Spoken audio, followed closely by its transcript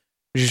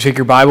Would you take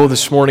your Bible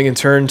this morning and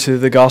turn to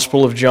the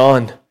Gospel of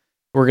John?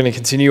 We're going to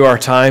continue our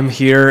time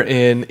here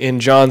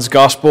in John's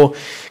Gospel,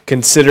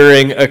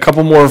 considering a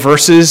couple more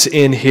verses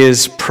in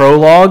his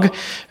prologue,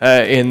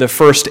 in the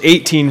first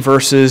 18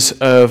 verses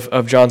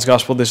of John's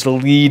Gospel, this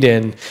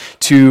lead-in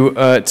to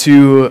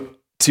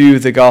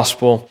the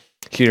Gospel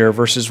here,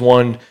 verses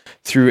 1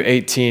 through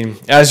 18.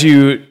 As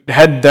you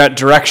head that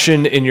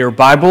direction in your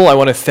Bible, I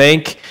want to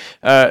thank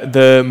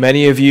the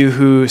many of you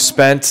who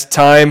spent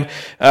time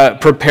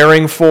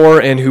preparing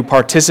for and who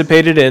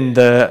participated in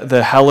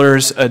the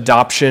Heller's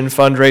adoption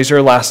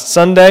fundraiser last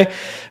Sunday.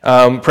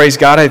 Praise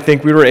God, I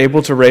think we were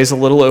able to raise a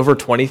little over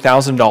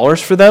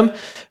 $20,000 for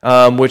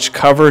them, which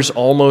covers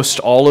almost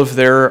all of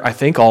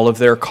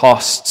their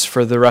costs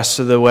for the rest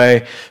of the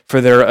way for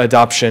their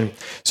adoption.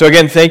 So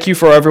again, thank you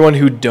for everyone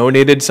who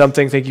donated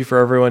something. Thank you for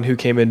everyone who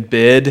came and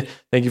bid.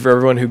 Thank you for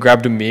everyone who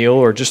grabbed a meal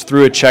or just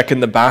threw a check in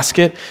the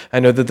basket. I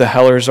know that the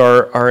Hellers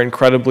are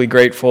incredibly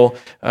grateful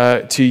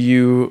to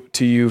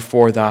you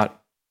for that.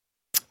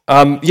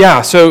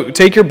 So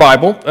take your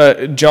Bible,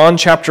 John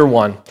chapter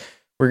 1.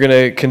 We're going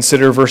to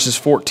consider verses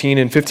 14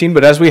 and 15,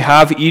 but as we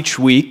have each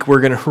week,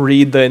 we're going to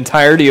read the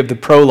entirety of the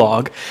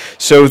prologue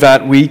so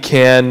that we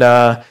can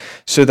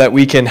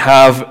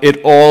have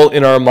it all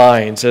in our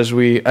minds as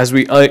we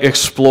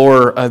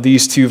explore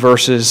these two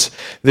verses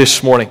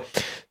this morning.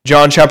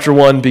 John chapter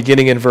 1,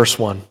 beginning in verse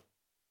 1.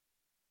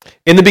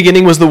 In the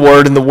beginning was the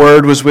Word, and the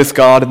Word was with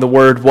God, and the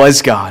Word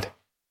was God.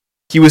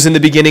 He was in the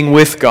beginning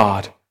with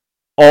God.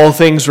 All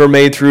things were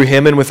made through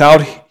him, and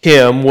without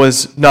him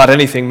was not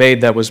anything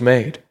made that was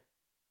made.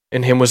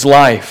 In him was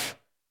life,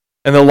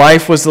 and the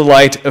life was the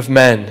light of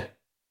men.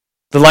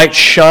 The light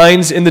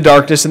shines in the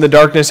darkness, and the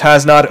darkness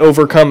has not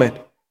overcome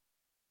it.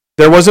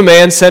 There was a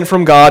man sent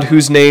from God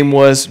whose name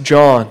was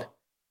John.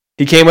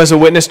 He came as a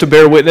witness to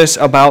bear witness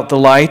about the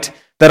light,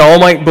 that all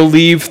might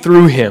believe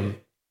through him.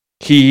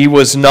 He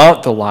was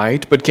not the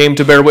light, but came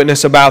to bear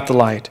witness about the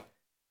light.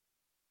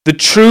 The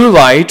true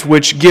light,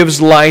 which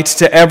gives light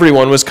to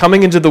everyone, was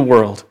coming into the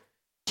world.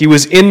 He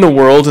was in the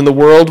world, and the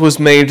world was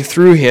made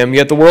through him,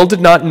 yet the world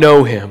did not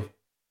know him.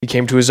 He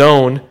came to his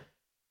own,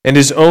 and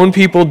his own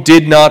people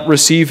did not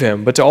receive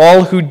him. But to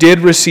all who did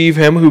receive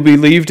him, who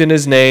believed in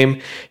his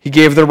name, he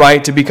gave the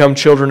right to become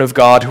children of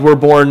God, who were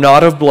born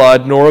not of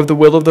blood, nor of the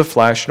will of the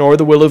flesh, nor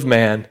the will of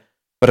man,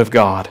 but of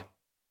God.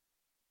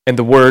 And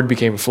the Word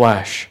became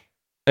flesh,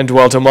 and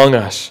dwelt among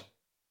us.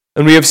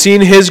 And we have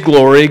seen his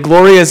glory,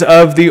 glory as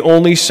of the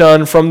only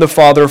Son from the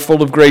Father,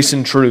 full of grace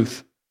and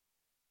truth.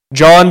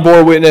 John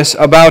bore witness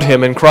about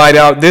him and cried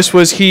out, "This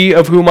was he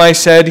of whom I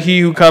said, he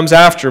who comes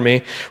after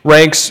me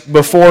ranks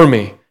before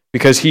me,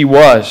 because he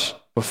was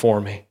before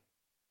me."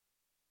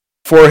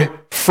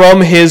 For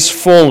from his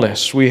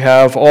fullness we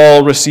have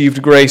all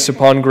received grace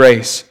upon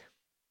grace.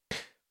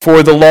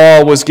 For the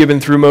law was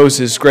given through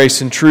Moses, grace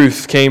and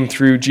truth came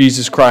through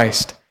Jesus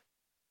Christ.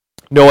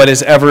 No one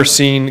has ever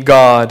seen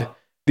God,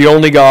 the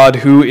only God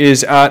who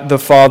is at the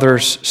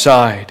Father's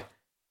side.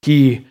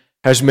 He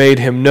has made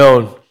him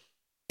known.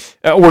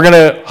 We're going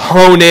to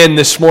hone in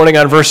this morning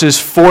on verses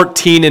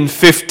 14 and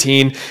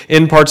 15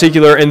 in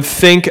particular and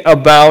think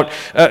about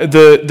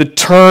the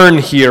turn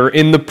here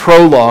in the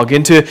prologue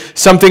into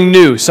something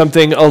new,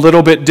 something a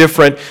little bit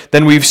different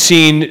than we've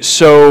seen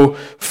so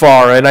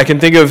far. And I can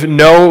think of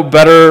no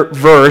better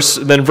verse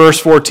than verse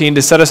 14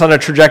 to set us on a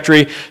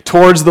trajectory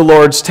towards the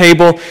Lord's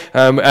table.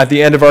 At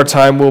the end of our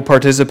time, we'll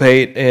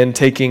participate in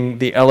taking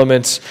the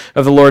elements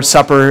of the Lord's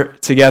Supper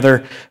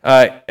together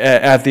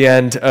at the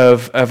end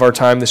of our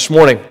time this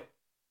morning.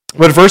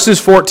 But verses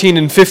 14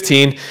 and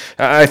 15,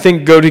 I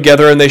think, go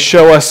together and they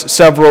show us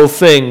several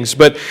things.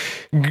 But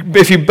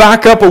if you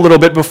back up a little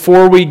bit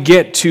before we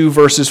get to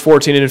verses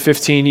 14 and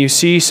 15, you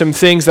see some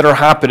things that are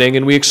happening,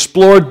 and we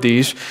explored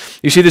these.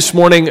 You see, this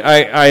morning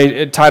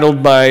I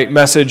titled my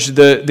message,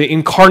 The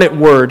Incarnate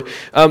Word.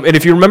 And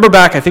if you remember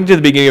back, I think to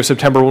the beginning of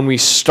September when we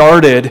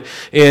started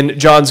in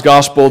John's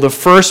Gospel, the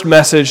first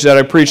message that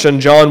I preached on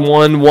John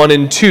 1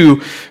 and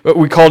 2,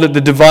 we called it the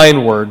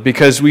Divine Word,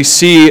 because we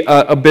see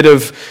a bit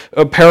of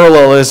a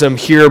parallelism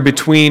here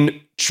between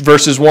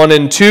verses 1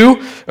 and 2,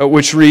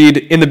 which read,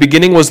 "In the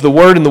beginning was the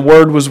Word, and the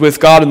Word was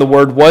with God, and the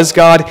Word was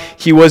God.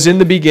 He was in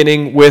the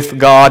beginning with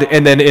God."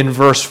 And then in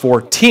verse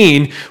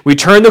 14, we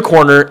turn the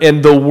corner,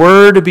 and the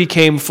Word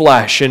became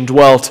flesh and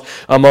dwelt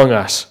among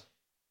us.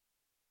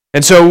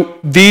 And so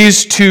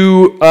these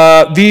two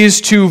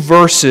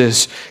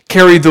verses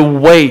carry the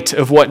weight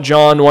of what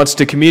John wants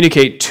to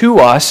communicate to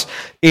us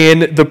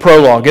in the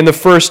prologue, in the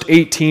first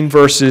 18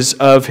 verses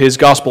of his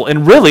gospel,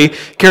 and really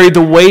carry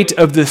the weight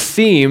of the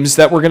themes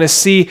that we're going to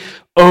see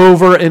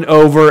over and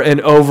over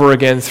and over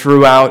again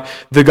throughout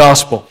the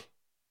gospel.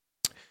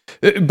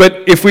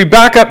 But if we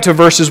back up to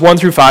verses 1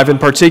 through 5 in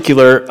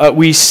particular,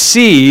 we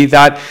see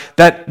that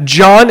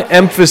John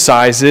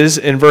emphasizes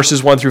in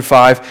verses 1 through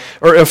 5,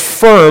 or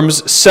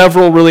affirms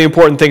several really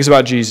important things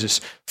about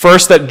Jesus.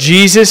 First, that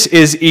Jesus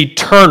is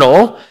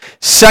eternal.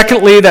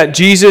 Secondly, that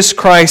Jesus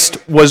Christ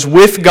was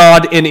with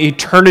God in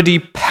eternity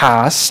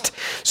past.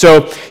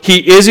 So he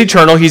is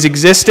eternal. He's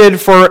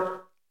existed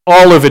for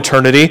all of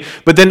eternity,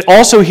 but then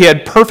also he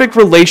had perfect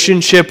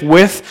relationship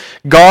with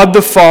God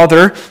the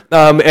Father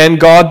and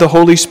God the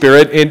Holy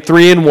Spirit in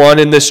 3 in 1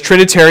 in this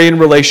Trinitarian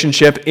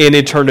relationship in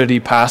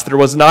eternity past. There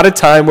was not a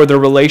time where the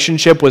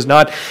relationship was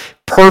not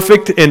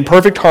in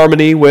perfect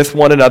harmony with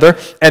one another.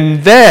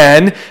 And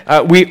then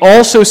we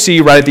also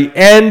see right at the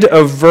end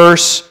of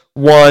verse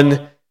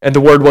 1, and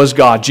the Word was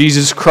God.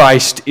 Jesus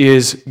Christ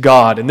is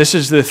God. And this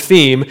is the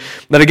theme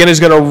that again is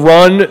going to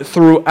run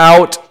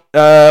throughout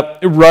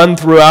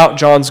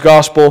John's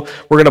Gospel.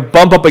 We're going to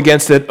bump up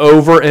against it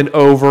over and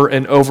over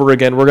and over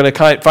again. We're going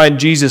to find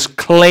Jesus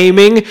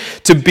claiming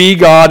to be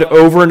God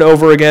over and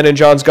over again in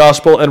John's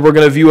Gospel, and we're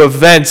going to view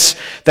events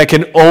that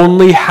can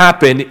only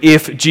happen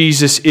if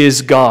Jesus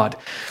is God.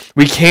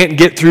 We can't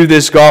get through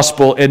this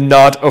Gospel and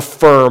not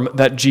affirm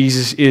that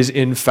Jesus is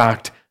in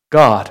fact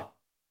God.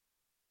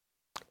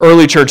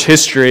 Early church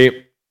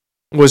history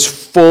was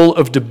full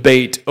of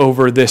debate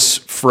over this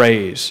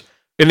phrase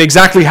and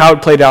exactly how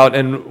it played out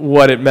and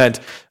what it meant.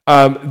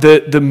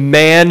 The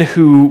man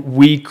who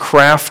we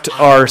craft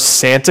our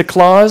Santa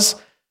Claus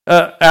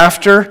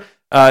after,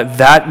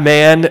 that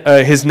man,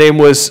 his name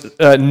was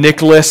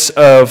Nicholas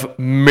of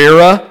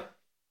Myra.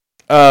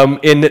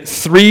 In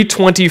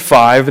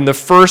 325, in the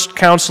First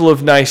Council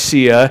of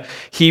Nicaea,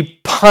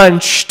 he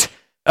punched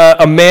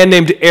a man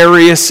named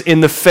Arius in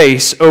the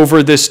face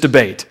over this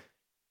debate.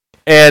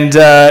 And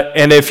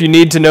if you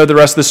need to know the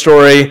rest of the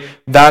story,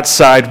 that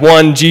side,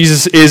 one,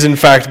 Jesus is in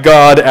fact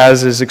God,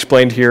 as is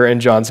explained here in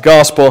John's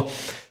Gospel.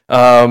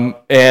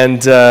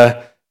 And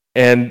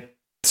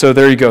so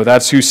there you go.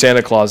 That's who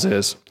Santa Claus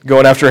is,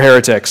 going after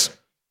heretics.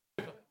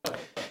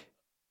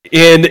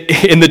 In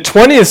the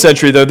 20th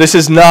century, though, this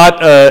is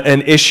not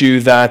an issue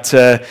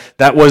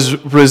that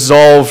was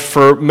resolved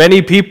for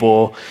many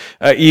people,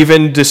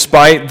 even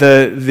despite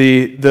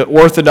the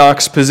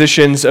orthodox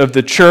positions of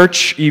the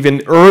church,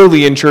 even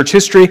early in church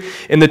history.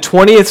 In the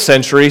 20th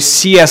century,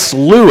 C.S.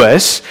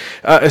 Lewis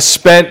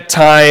spent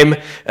time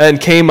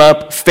and came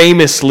up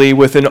famously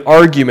with an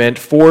argument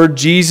for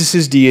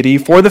Jesus' deity,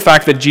 for the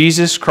fact that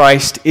Jesus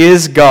Christ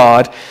is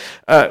God,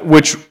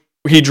 which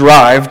he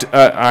derived,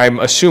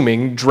 I'm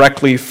assuming,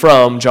 directly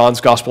from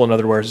John's Gospel and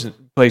other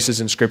places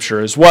in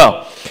Scripture as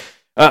well.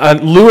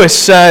 Lewis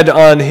said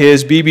on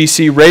his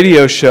BBC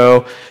radio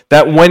show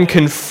that when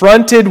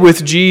confronted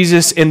with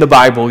Jesus in the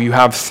Bible, you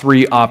have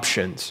 3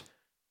 options.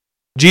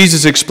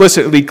 Jesus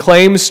explicitly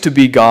claims to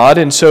be God,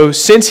 and so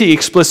since he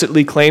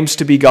explicitly claims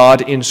to be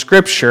God in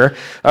Scripture,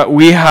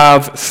 we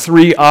have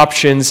 3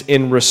 options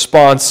in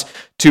response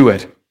to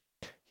it.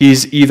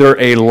 He's either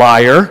a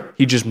liar,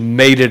 he just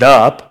made it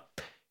up.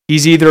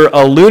 He's either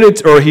a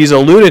lunatic, or he's a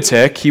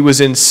lunatic, he was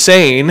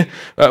insane,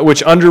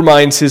 which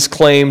undermines his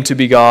claim to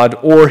be God,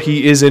 or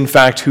he is in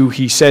fact who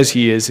he says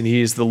he is, and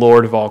he is the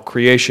Lord of all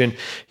creation.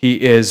 He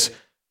is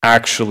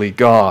actually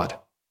God.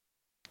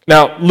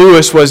 Now,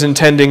 Lewis was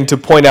intending to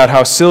point out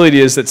how silly it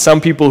is that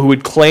some people who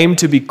would claim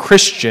to be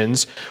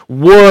Christians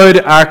would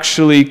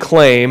actually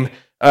claim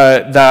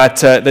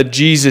that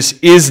Jesus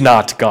is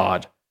not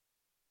God,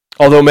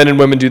 although men and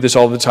women do this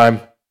all the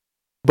time.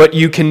 But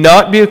you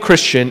cannot be a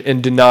Christian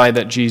and deny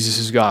that Jesus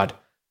is God.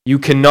 You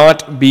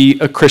cannot be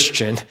a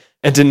Christian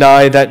and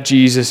deny that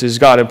Jesus is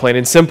God, in plain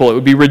and simple. It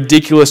would be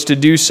ridiculous to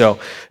do so.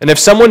 And if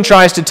someone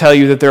tries to tell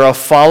you that they're a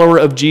follower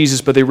of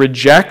Jesus, but they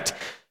reject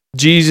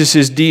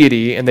Jesus'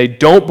 deity and they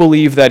don't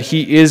believe that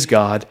he is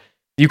God,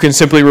 you can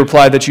simply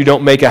reply that you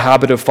don't make a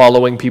habit of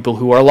following people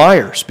who are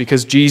liars,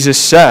 because Jesus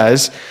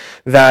says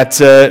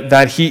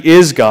that he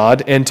is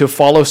God, and to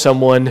follow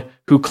someone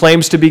who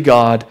claims to be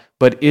God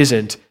but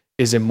isn't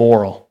is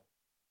immoral.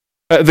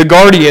 The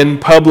Guardian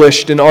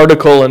published an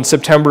article on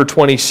September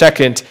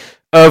 22nd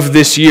of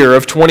this year,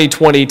 of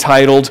 2020,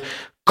 titled,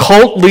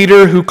 "Cult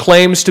Leader Who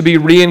Claims to be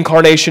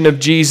Reincarnation of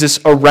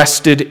Jesus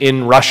Arrested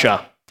in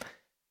Russia."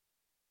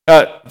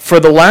 For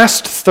the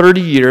last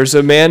 30 years,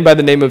 a man by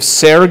the name of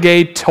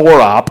Sergei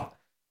Torop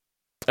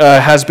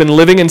has been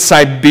living in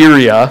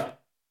Siberia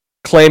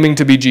claiming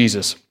to be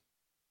Jesus.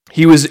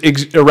 He was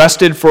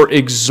arrested for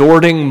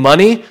extorting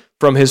money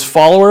from his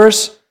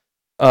followers,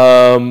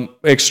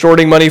 which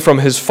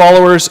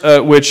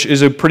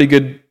is a pretty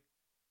good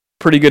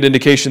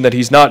indication that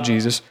he's not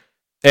Jesus,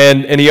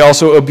 and he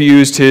also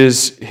abused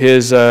his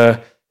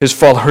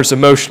followers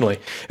emotionally.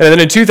 And then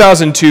in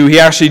 2002, he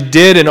actually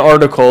did an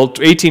article.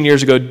 18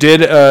 years ago,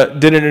 did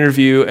an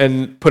interview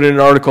and put in an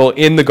article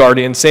in the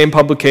Guardian, same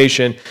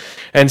publication,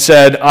 and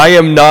said, "I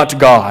am not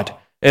God,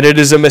 and it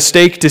is a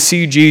mistake to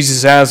see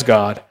Jesus as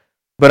God,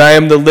 but I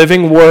am the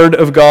living Word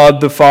of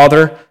God the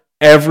Father.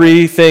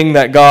 Everything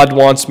that God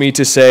wants me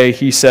to say,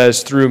 he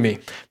says through me."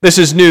 This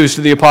is news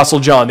to the Apostle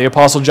John. The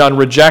Apostle John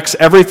rejects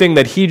everything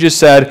that he just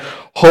said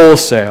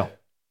wholesale.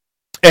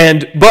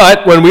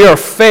 But when we are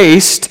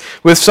faced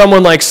with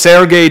someone like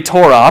Sergei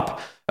Torop,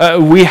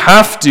 we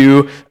have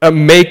to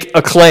make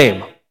a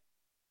claim.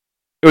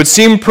 It would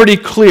seem pretty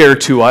clear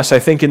to us, I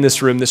think, in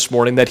this room this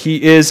morning, that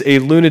he is a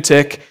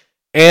lunatic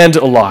and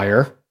a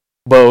liar,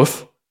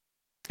 both.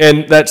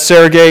 And that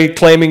Sergei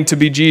claiming to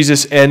be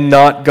Jesus and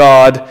not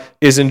God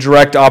is in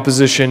direct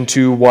opposition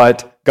to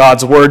what what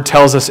God's word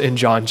tells us in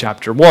John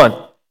chapter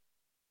 1.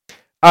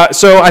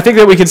 So I think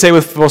that we can say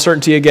with full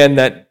certainty again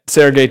that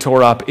Sergei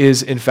Torop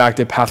is in fact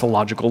a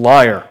pathological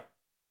liar.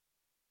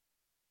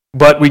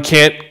 But we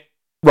can't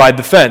ride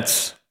the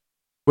fence.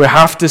 We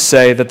have to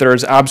say that there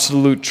is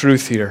absolute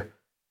truth here.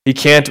 He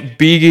can't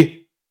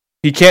be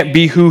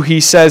who he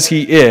says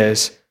he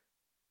is,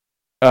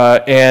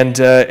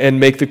 and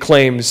make the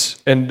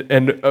claims,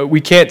 and we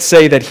can't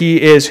say that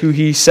he is who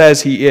he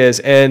says he is,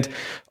 and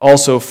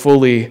also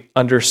fully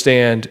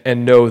understand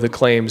and know the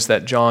claims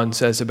that John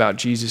says about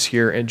Jesus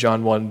here in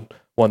John 1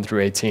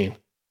 through 18.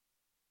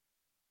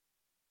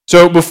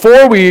 So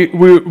before we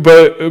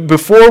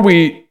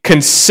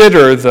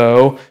consider,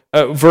 though,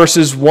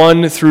 verses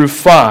 1 through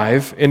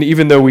 5, and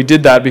even though we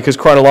did that because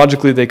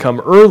chronologically they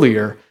come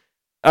earlier,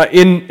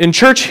 in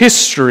church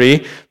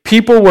history,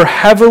 people were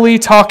heavily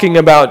talking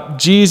about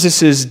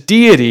Jesus'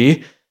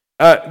 deity.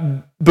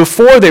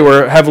 Before they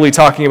were heavily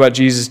talking about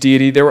Jesus'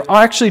 deity, they were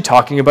actually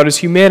talking about his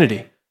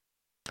humanity.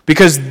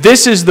 Because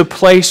this is the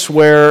place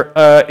where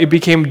it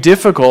became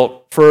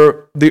difficult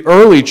for the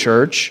early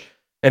church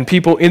and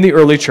people in the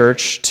early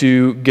church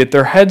to get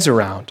their heads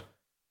around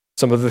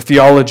some of the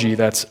theology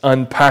that's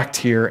unpacked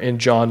here in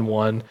John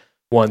 1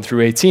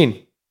 through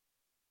 18.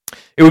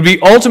 It would be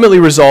ultimately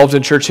resolved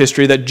in church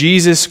history that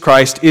Jesus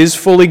Christ is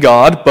fully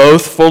God,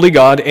 both fully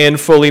God and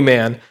fully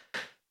man.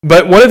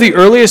 But one of the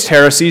earliest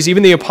heresies,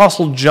 even the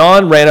Apostle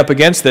John ran up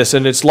against this,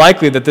 and it's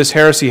likely that this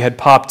heresy had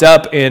popped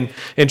up in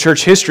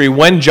church history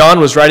when John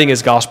was writing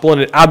his gospel,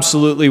 and it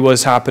absolutely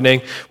was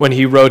happening when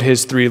he wrote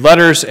his 3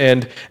 letters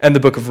and the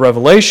book of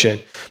Revelation.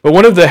 But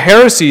one of the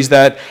heresies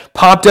that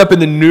popped up in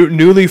the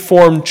newly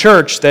formed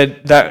church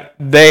that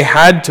they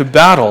had to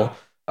battle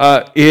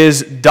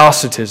is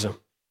Docetism.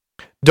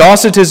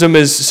 Docetism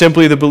is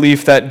simply the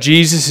belief that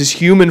Jesus'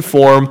 human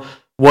form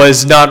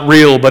was not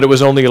real, but it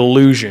was only an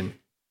illusion.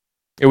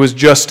 It was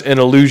just an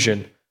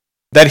illusion.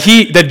 That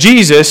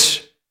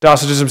Jesus,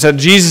 Docetism said,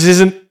 Jesus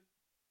isn't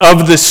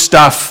of the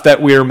stuff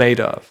that we're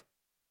made of.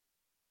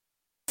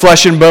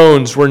 Flesh and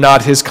bones were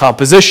not his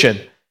composition.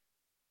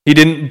 He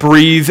didn't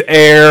breathe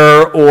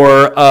air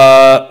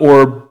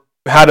or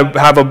had to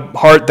have a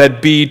heart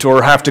that beat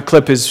or have to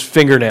clip his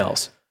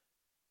fingernails.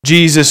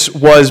 Jesus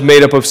was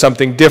made up of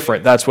something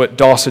different. That's what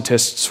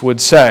Docetists would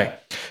say.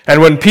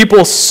 And when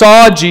people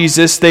saw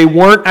Jesus, they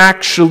weren't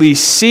actually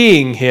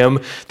seeing him.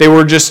 They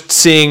were just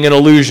seeing an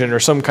illusion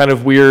or some kind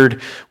of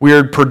weird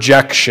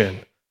projection.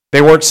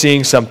 They weren't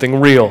seeing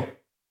something real.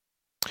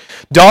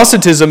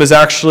 Docetism is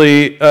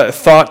actually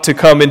thought to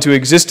come into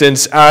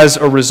existence as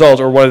a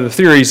result, or one of the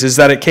theories is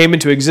that it came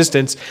into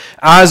existence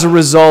as a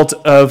result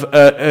of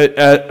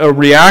a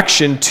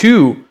reaction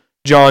to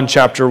John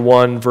chapter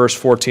 1, verse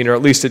 14, or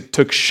at least it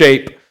took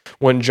shape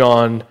when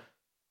John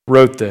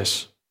wrote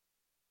this.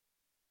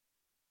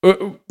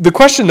 The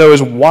question, though,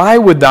 is why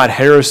would that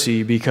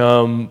heresy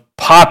become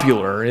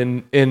popular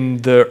in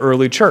the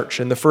early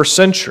church, in the first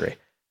century?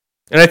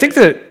 And I think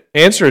the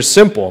answer is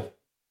simple.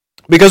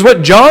 Because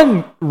what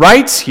John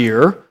writes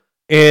here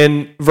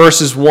in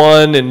verses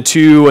 1 and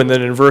 2 and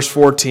then in verse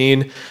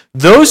 14,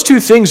 those two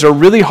things are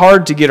really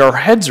hard to get our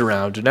heads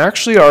around and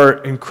actually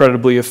are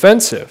incredibly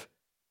offensive.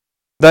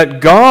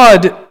 That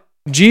God,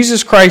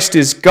 Jesus Christ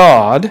is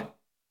God,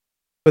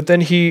 but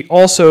then he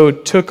also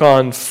took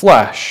on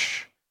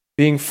flesh,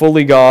 being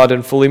fully God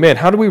and fully man.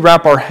 How do we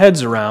wrap our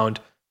heads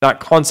around that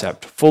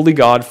concept? Fully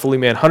God, fully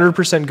man,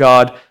 100%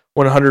 God,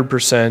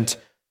 100%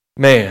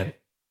 man.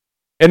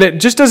 And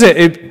it just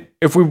doesn't,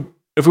 if we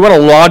want to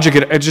logic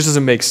it, it just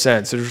doesn't make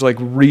sense. It's like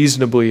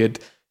reasonably, it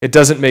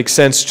doesn't make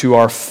sense to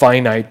our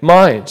finite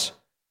minds.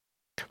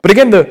 But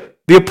again,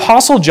 the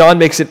Apostle John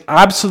makes it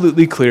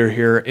absolutely clear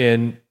here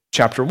in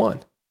chapter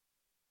 1.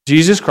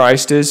 Jesus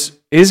Christ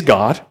is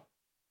God,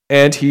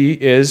 and he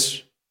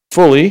is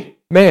fully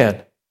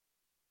man.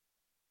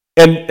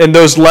 And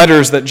those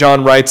letters that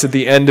John writes at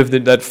the end of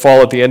that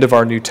fall at the end of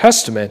our New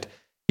Testament,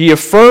 he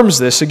affirms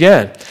this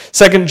again.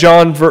 2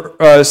 John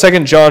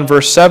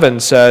verse 7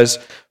 says,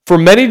 "For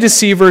many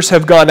deceivers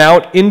have gone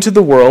out into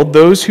the world,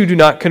 those who do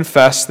not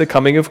confess the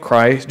coming of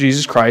Christ,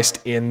 Jesus Christ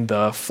in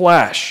the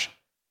flesh.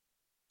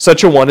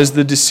 Such a one is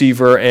the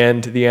deceiver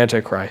and the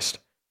Antichrist."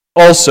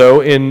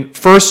 Also in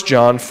 1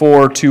 John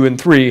 4, 2 and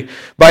 3,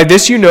 "By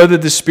this you know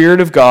that the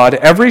Spirit of God,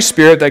 every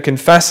spirit that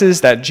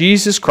confesses that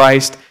Jesus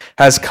Christ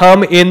has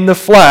come in the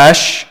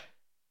flesh,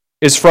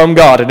 is from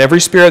God, and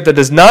every spirit that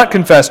does not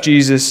confess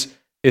Jesus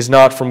is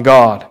not from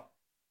God.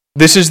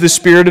 This is the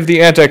spirit of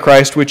the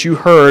Antichrist, which you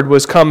heard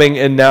was coming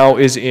and now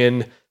is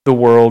in the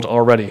world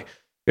already."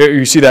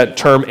 You see that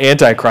term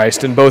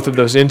Antichrist in both of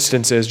those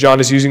instances. John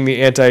is using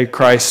the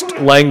Antichrist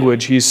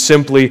language. He's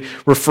simply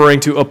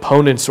referring to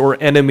opponents or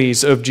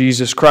enemies of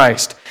Jesus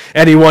Christ.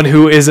 Anyone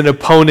who is an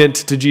opponent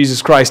to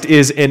Jesus Christ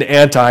is an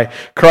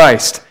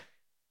Antichrist.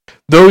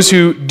 Those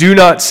who do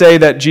not say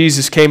that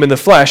Jesus came in the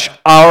flesh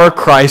are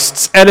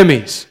Christ's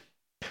enemies.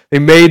 They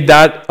made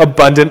that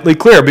abundantly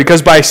clear,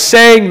 because by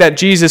saying that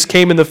Jesus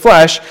came in the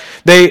flesh,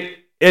 they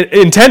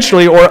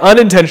intentionally or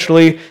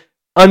unintentionally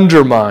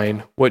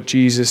undermine what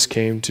Jesus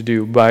came to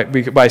do.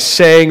 By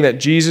saying that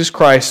Jesus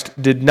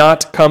Christ did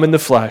not come in the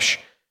flesh,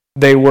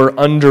 they were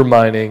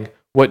undermining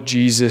what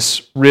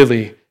Jesus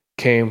really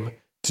came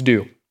to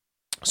do.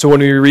 So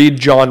when we read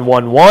John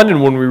 1:1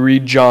 and when we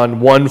read John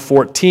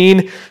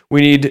 1:14,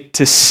 we need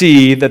to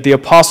see that the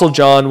Apostle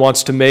John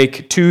wants to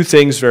make two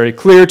things very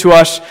clear to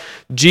us.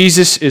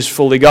 Jesus is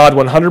fully God,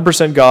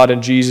 100% God,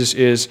 and Jesus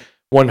is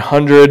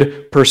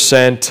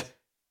 100%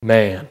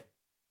 man.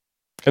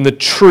 And the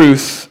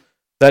truth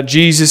that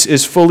Jesus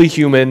is fully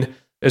human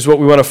is what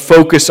we want to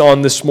focus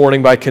on this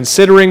morning by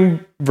considering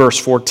verse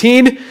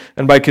 14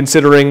 and by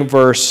considering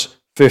verse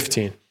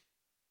 15.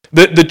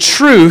 The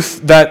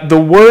truth that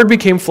the Word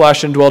became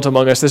flesh and dwelt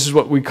among us, this is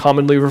what we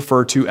commonly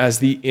refer to as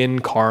the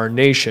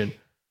incarnation.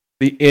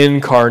 The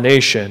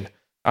incarnation.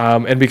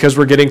 And because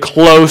we're getting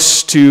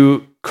close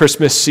to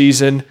Christmas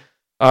season,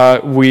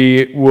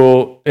 we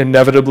will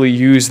inevitably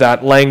use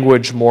that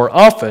language more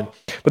often.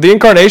 But the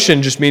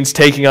incarnation just means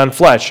taking on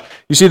flesh.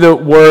 You see the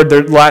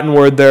Latin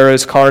word there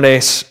is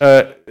carnes.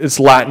 It's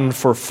Latin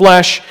for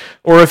flesh.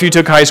 Or if you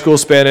took high school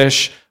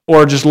Spanish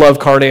or just love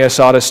carne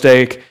asada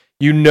steak,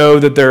 you know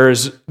that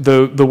there's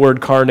the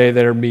word carne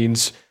there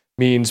means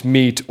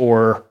meat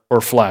or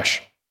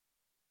flesh.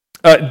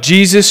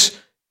 Jesus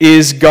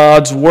is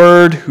God's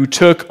Word who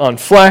took on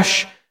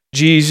flesh.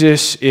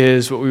 Jesus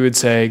is what we would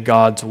say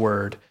God's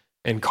Word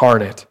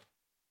incarnate.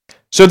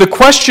 So the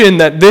question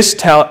that this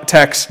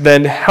text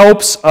then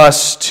helps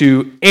us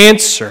to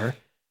answer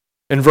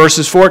in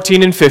verses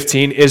 14 and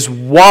 15 is,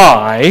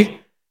 why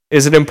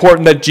is it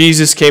important that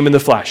Jesus came in the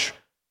flesh?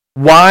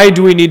 Why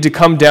do we need to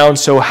come down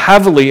so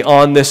heavily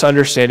on this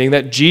understanding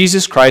that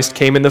Jesus Christ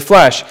came in the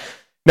flesh?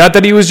 Not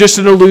that he was just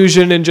an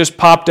illusion and just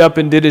popped up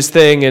and did his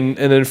thing and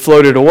then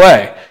floated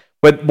away.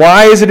 But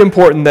why is it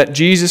important that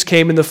Jesus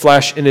came in the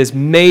flesh and is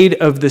made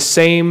of the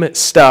same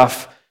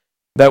stuff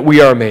that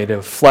we are made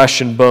of,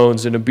 flesh and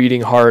bones and a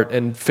beating heart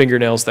and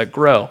fingernails that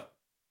grow?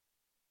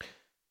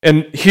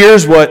 And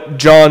here's what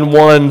John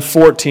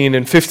 1:14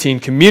 and 15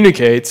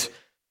 communicates,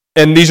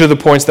 and these are the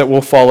points that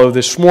we'll follow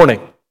this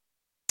morning.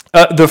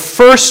 The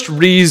first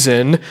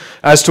reason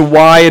as to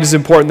why it is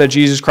important that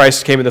Jesus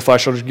Christ came in the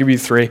flesh, I'll just give you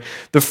three.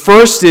 The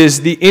first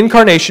is the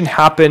incarnation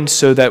happened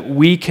so that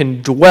we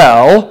can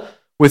dwell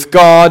with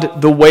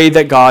God the way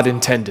that God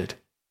intended.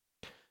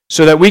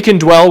 So that we can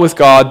dwell with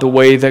God the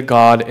way that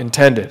God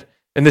intended.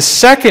 And the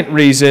second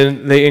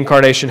reason the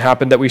incarnation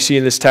happened that we see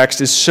in this text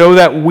is so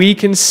that we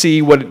can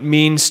see what it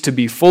means to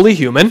be fully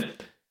human.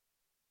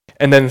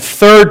 And then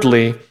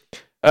thirdly,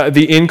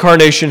 the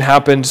incarnation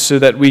happened so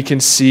that we can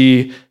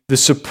see the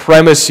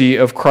supremacy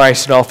of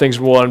Christ in all things.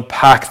 We'll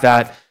unpack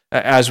that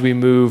as we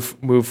move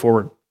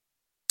forward.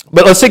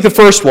 But let's take the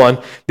first one.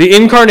 The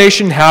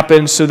incarnation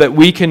happened so that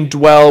we can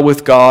dwell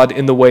with God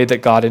in the way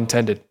that God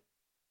intended.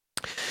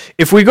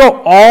 If we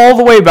go all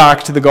the way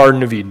back to the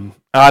Garden of Eden,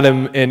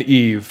 Adam and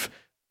Eve,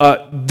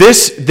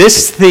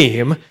 this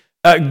theme,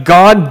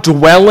 God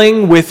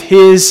dwelling with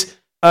his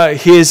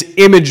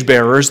image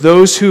bearers,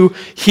 those who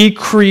he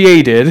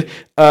created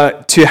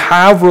to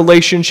have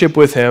relationship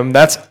with him,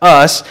 that's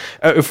us.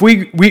 If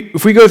we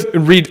go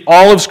and read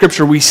all of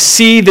Scripture, we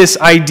see this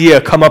idea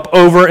come up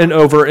over and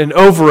over and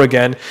over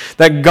again,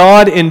 that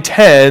God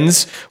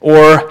intends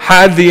or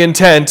had the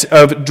intent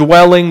of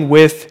dwelling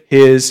with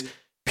his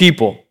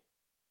people.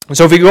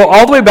 So if we go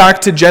all the way back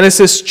to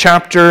Genesis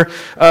chapter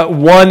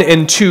 1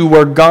 and 2,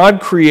 where God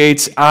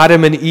creates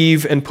Adam and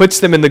Eve and puts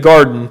them in the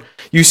garden,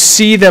 you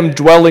see them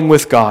dwelling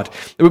with God.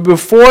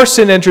 Before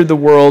sin entered the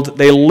world,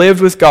 they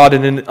lived with God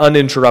in an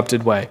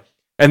uninterrupted way.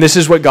 And this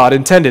is what God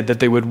intended, that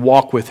they would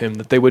walk with him,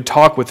 that they would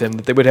talk with him,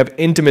 that they would have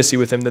intimacy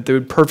with him, that they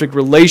would have perfect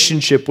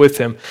relationship with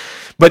him.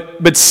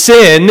 But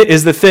sin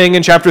is the thing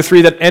in chapter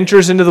 3 that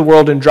enters into the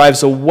world and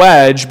drives a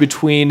wedge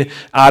between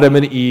Adam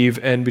and Eve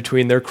and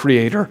between their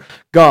creator,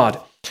 God.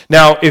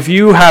 Now, if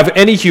you have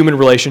any human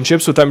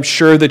relationships, which I'm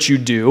sure that you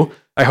do,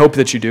 I hope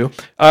that you do,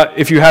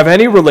 if you have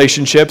any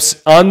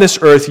relationships on this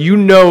earth, you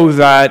know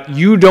that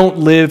you don't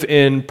live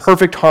in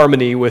perfect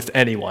harmony with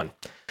anyone.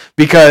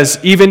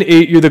 Because even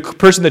you're the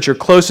person that you're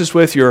closest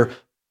with, you're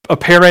a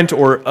parent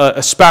or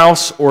a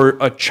spouse or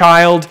a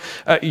child,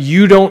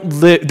 you don't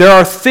live. There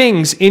are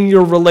things in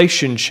your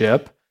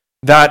relationship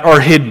that are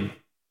hidden,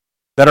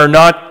 that are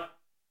not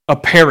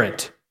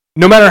apparent.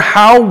 No matter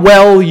how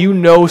well you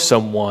know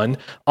someone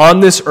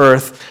on this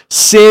earth,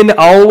 sin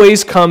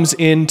always comes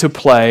into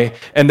play,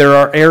 and there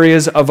are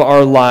areas of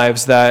our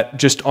lives that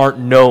just aren't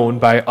known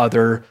by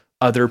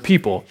other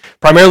people.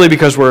 Primarily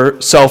because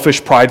we're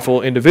selfish,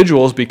 prideful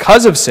individuals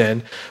because of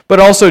sin, but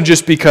also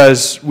just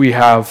because we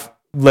have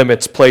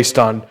limits placed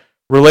on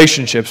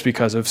relationships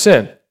because of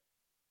sin.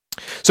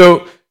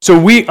 So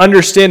we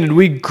understand and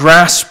we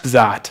grasp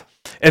that.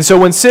 And so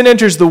when sin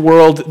enters the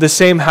world, the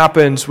same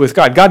happens with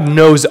God. God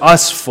knows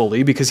us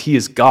fully because he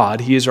is God.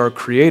 He is our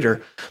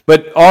creator.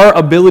 But our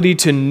ability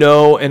to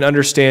know and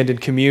understand and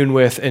commune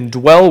with and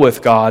dwell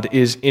with God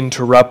is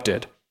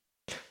interrupted.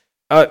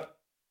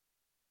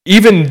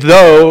 Even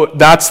though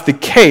that's the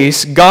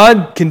case,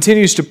 God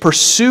continues to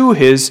pursue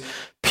his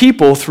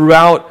people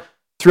throughout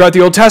throughout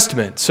the Old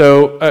Testament.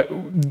 So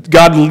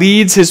God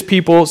leads his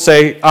people,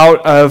 say,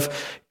 out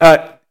of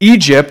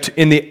Egypt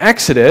in the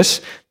Exodus,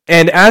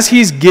 and as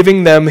he's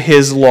giving them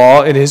his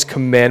law and his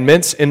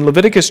commandments in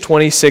Leviticus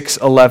 26,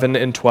 11,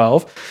 and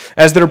 12,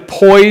 as they're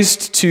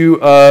poised to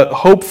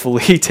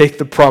hopefully take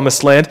the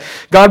promised land,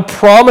 God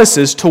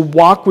promises to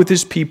walk with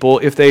his people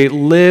if they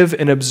live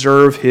and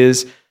observe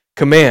his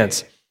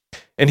commands.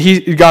 And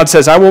God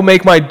says, I will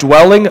make my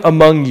dwelling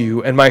among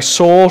you, and my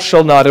soul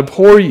shall not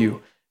abhor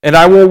you. And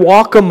I will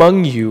walk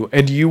among you,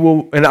 and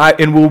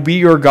will be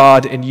your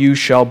God, and you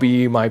shall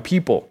be my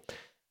people.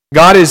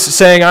 God is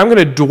saying, I'm going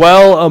to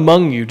dwell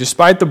among you,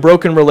 despite the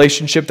broken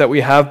relationship that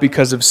we have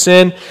because of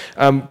sin.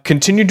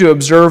 Continue to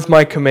observe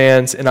my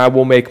commands, and I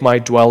will make my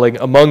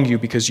dwelling among you,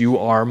 because you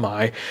are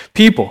my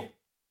people.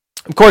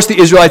 Of course, the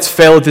Israelites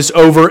fail at this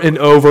over and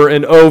over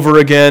and over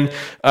again.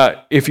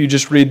 If you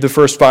just read the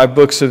first 5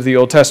 books of the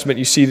Old Testament,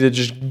 you see the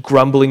just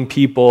grumbling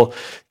people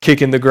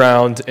kicking the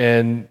ground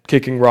and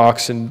kicking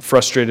rocks and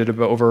frustrated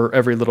over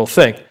every little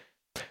thing.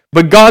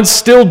 But God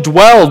still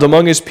dwelled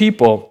among his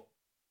people.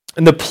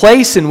 And the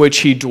place in which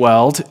he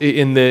dwelled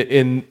in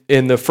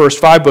the first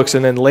 5 books,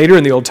 and then later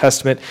in the Old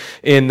Testament,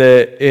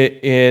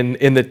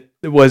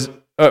 was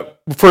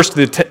first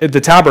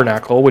the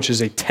tabernacle, which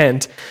is a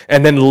tent,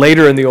 and then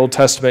later in the Old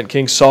Testament,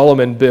 King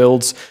Solomon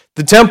builds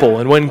the temple.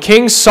 And when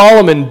King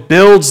Solomon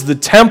builds the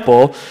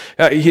temple,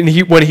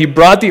 when he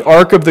brought the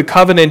Ark of the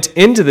Covenant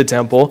into the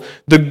temple,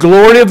 the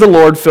glory of the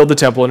Lord filled the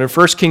temple. And in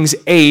 1 Kings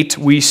 8,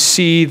 we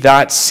see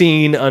that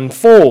scene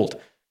unfold.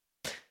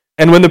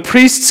 And when the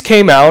priests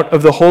came out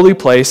of the holy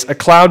place, a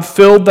cloud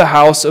filled the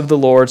house of the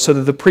Lord, so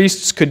that the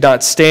priests could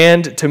not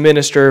stand to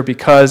minister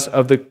because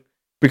of the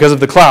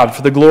cloud,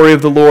 for the glory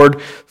of the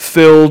Lord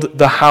filled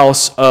the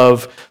house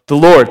of the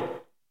Lord.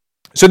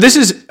 So this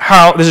is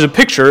a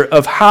picture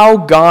of how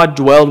God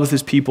dwelled with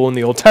his people in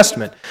the Old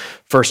Testament.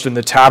 First in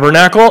the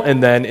tabernacle,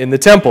 and then in the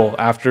temple.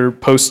 After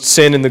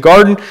post-sin in the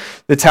garden,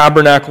 the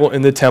tabernacle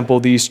and the temple,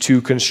 these two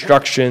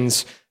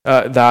constructions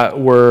that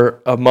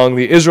were among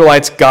the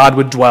Israelites, God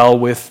would dwell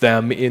with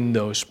them in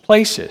those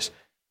places.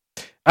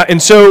 And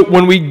so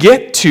when we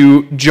get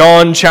to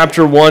John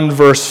chapter 1,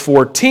 verse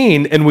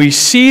 14, and we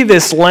see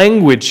this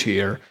language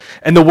here,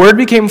 and the Word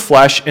became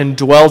flesh and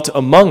dwelt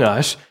among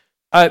us,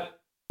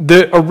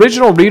 the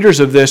original readers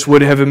of this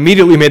would have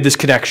immediately made this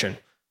connection,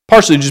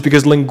 partially just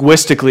because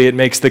linguistically it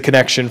makes the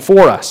connection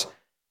for us.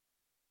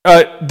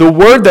 The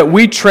word that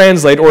we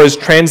translate, or is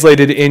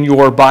translated in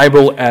your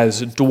Bible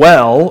as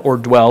dwell, or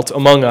dwelt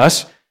among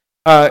us,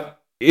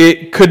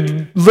 it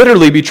could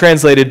literally be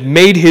translated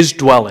made his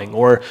dwelling,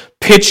 or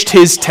pitched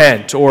his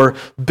tent, or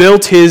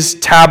built his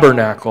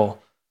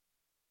tabernacle.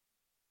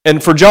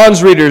 And for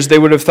John's readers, they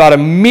would have thought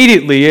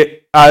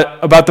immediately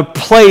about the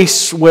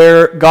place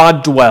where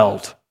God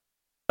dwelled.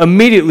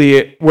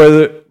 Immediately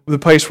where the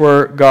place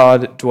where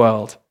God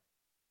dwelled.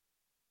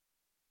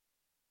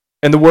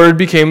 And the Word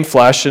became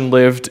flesh and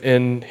lived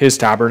in his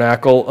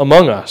tabernacle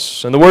among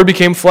us. And the Word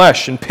became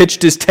flesh and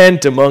pitched his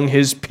tent among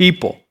his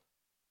people.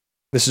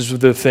 This is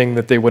the thing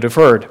that they would have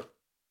heard.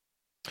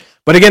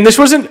 But again, this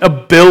wasn't a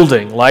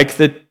building like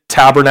the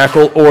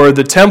tabernacle or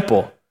the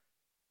temple.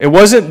 It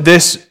wasn't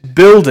this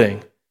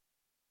building.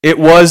 It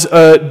was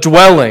a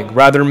dwelling,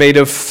 rather made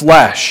of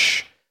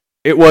flesh.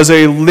 It was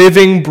a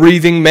living,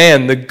 breathing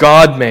man, the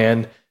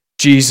God-man,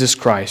 Jesus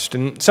Christ.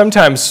 And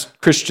sometimes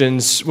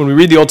Christians, when we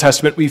read the Old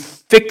Testament, we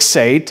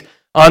fixate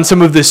on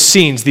some of the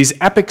scenes, these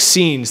epic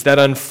scenes that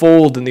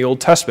unfold in the Old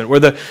Testament, where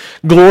the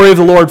glory of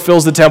the Lord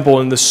fills the temple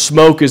and the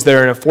smoke is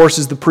there and it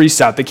forces the priests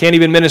out. They can't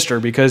even minister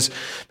because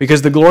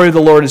the glory of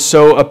the Lord is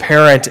so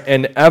apparent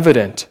and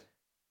evident.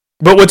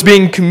 But what's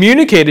being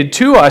communicated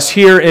to us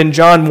here in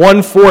John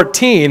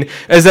 1:14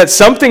 is that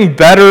something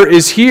better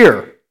is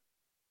here.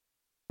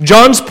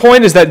 John's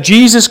point is that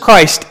Jesus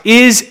Christ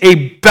is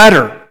a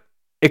better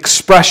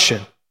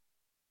expression.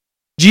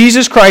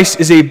 Jesus Christ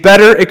is a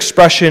better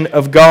expression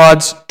of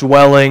God's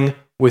dwelling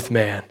with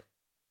man.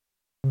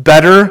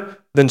 Better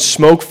than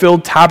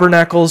smoke-filled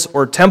tabernacles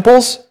or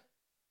temples,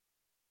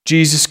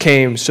 Jesus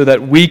came so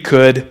that we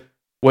could,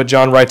 what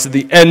John writes at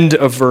the end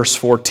of verse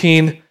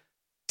 14,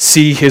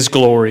 see his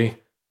glory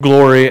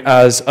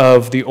as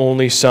of the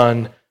only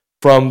Son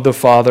from the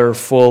Father,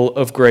 full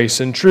of grace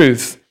and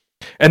truth.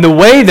 And the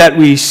way that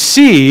we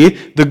see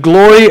the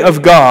glory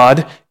of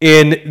God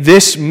in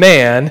this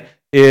man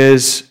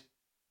is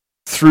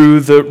through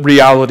the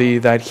reality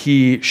that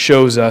he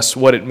shows us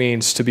what it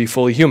means to be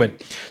fully human.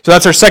 So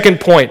that's our second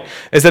point,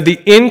 is that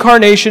the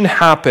incarnation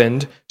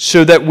happened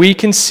so that we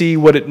can see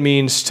what it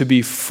means to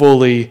be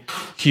fully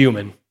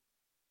human.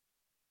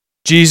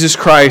 Jesus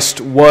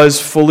Christ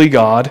was fully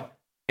God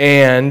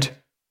and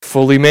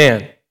fully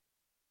man.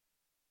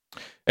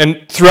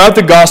 And throughout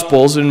the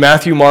Gospels, in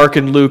Matthew, Mark,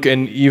 and Luke,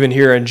 and even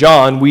here in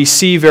John, we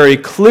see very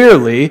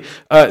clearly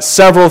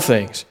several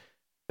things.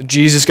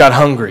 Jesus got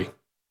hungry.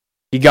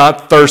 He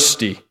got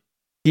thirsty.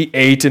 He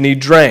ate and he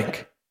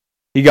drank.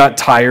 He got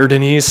tired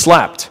and he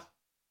slept.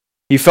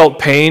 He felt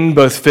pain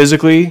both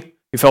physically,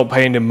 he felt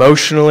pain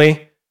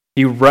emotionally.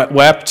 He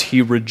wept,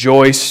 he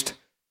rejoiced.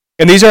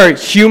 And these are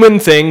human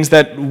things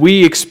that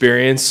we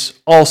experience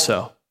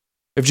also.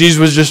 If Jesus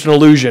was just an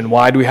illusion,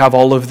 why do we have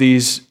all of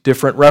these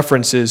different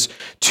references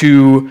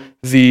to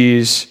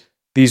these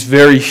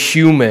very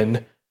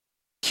human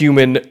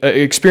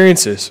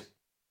experiences?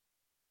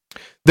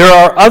 There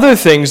are other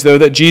things, though,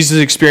 that Jesus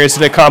experienced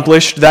and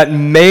accomplished that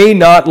may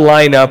not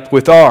line up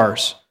with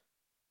ours,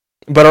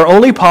 but are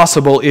only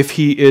possible if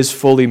he is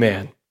fully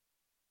man.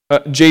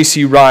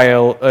 J.C.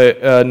 Ryle,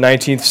 a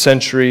 19th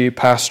century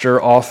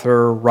pastor,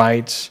 author,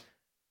 writes,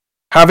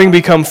 "Having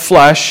become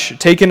flesh,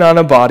 taken on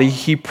a body,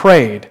 he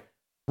prayed,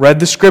 read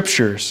the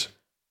scriptures,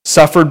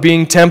 suffered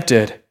being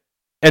tempted,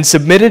 and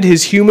submitted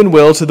his human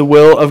will to the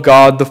will of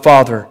God the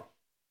Father.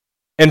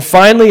 And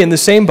finally, in the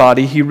same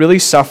body, he really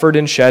suffered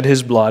and shed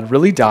his blood,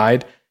 really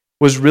died,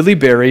 was really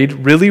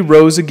buried, really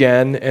rose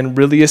again, and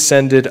really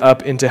ascended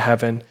up into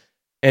heaven.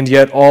 And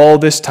yet all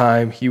this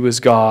time he was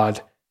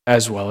God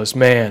as well as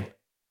man."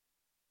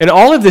 And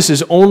all of this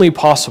is only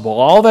possible.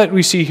 All that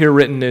we see here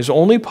written is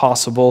only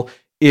possible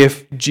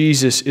if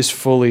Jesus is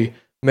fully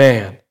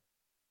man.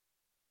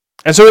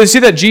 And so we see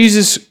that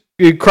Jesus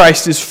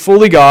Christ is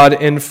fully God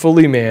and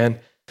fully man.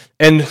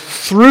 And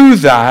through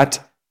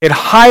that, it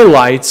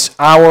highlights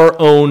our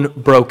own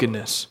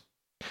brokenness.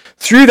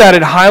 Through that,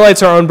 it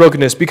highlights our own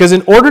brokenness, because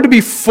in order to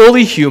be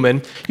fully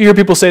human, you hear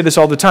people say this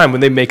all the time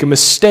when they make a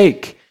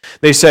mistake.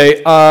 They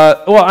say,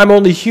 well, I'm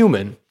only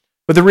human.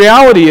 But the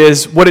reality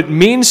is, what it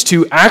means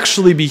to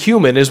actually be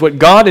human is what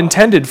God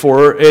intended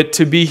for it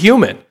to be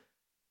human,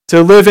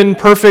 to live in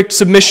perfect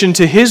submission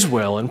to his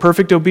will and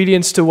perfect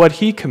obedience to what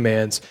he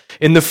commands,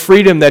 in the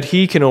freedom that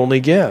he can only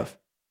give.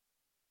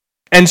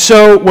 And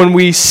so when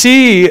we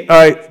see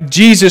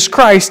Jesus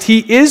Christ, he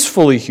is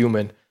fully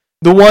human,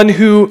 the one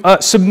who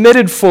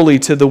submitted fully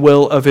to the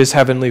will of his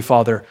heavenly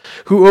Father,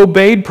 who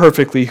obeyed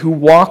perfectly, who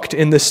walked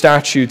in the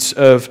statutes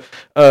of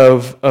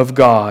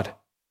God.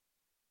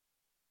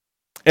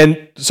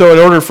 And so in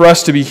order for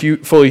us to be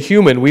fully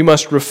human, we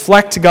must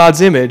reflect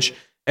God's image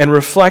and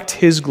reflect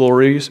his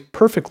glories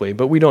perfectly.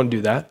 But we don't do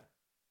that.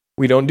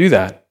 We don't do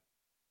that.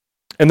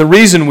 And the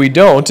reason we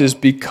don't is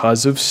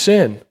because of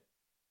sin.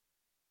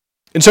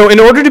 And so in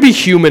order to be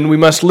human, we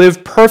must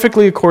live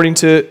perfectly according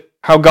to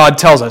how God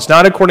tells us,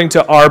 not according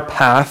to our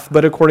path,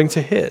 but according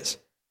to his.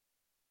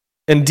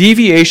 And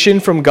deviation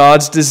from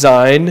God's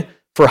design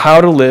for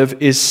how to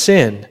live is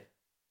sin.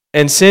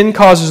 And sin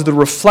causes the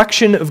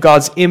reflection of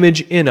God's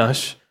image in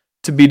us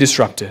to be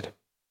disrupted.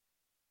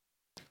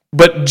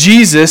 But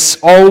Jesus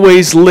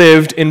always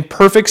lived in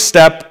perfect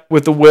step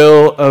with the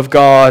will of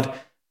God,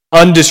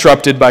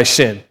 undisrupted by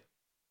sin.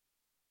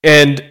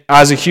 And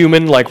as a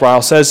human, like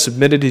Ryle says,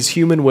 submitted his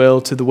human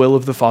will to the will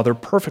of the Father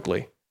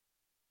perfectly.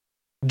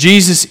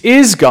 Jesus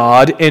is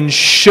God and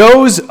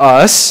shows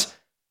us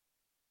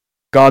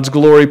God's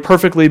glory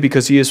perfectly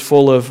because he is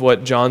full of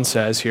what John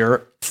says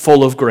here,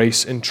 full of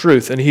grace and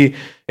truth. And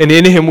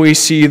in him we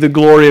see the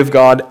glory of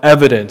God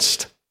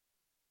evidenced.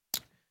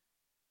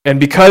 And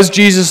because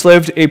Jesus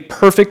lived a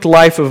perfect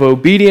life of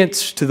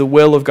obedience to the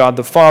will of God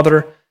the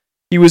Father,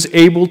 he was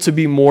able to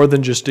be more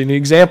than just an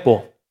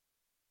example.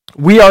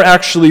 We are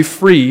actually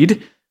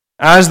freed,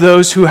 as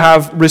those who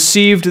have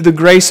received the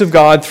grace of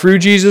God through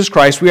Jesus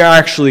Christ, we are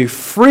actually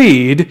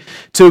freed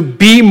to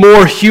be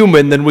more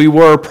human than we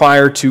were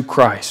prior to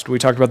Christ. We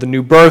talked about the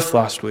new birth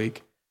last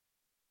week.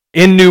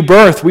 In new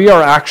birth, we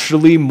are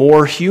actually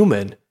more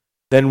human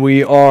than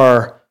we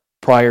are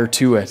prior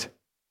to it.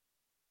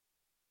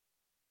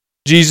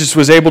 Jesus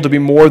was able to be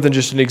more than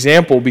just an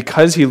example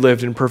because he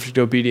lived in perfect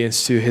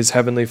obedience to his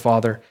heavenly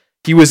Father.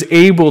 He was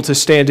able to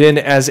stand in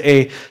as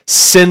a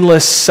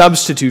sinless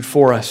substitute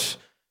for us,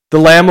 the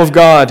Lamb of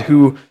God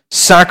who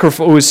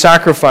was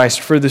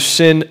sacrificed for the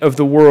sin of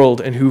the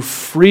world and who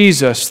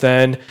frees us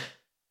then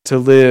to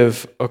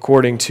live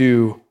according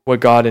to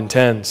what God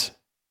intends.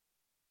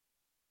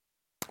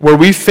 Where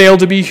we fail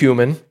to be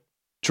human,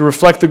 to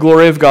reflect the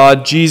glory of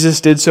God,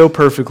 Jesus did so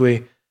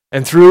perfectly.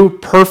 And through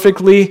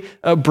perfectly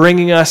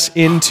bringing us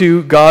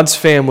into God's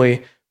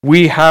family,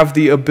 we have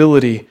the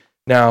ability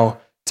now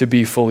to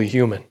be fully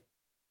human.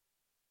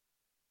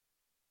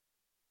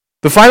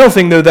 The final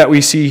thing, though, that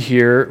we see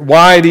here,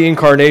 why the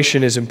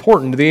incarnation is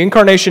important. The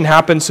incarnation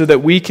happens so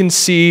that we can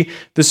see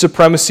the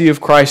supremacy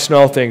of Christ in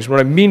all things. What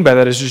I mean by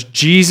that is just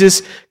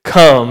Jesus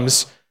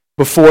comes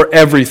before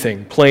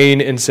everything,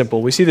 plain and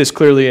simple. We see this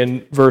clearly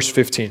in verse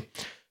 15.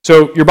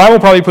 So your Bible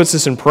probably puts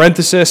this in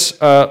parenthesis,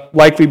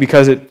 likely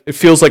because it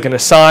feels like an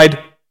aside.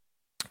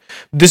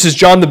 This is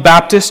John the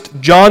Baptist.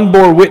 John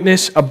bore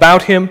witness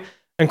about him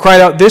and cried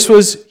out, "This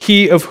was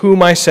he of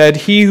whom I said,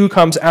 he who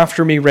comes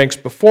after me ranks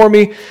before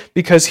me,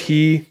 because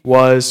he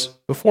was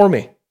before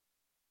me."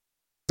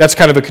 That's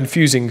kind of a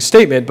confusing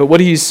statement, but what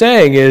he's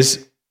saying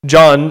is,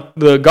 John,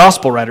 the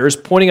gospel writer, is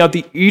pointing out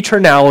the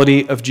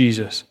eternality of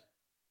Jesus.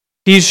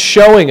 He's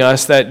showing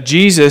us that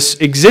Jesus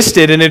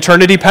existed in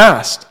eternity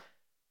past.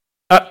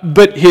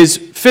 But his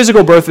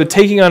physical birth, the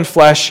taking on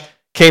flesh,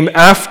 came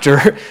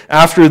after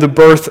the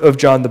birth of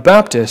John the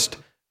Baptist,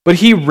 but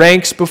he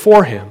ranks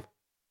before him.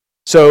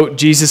 So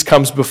Jesus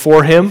comes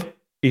before him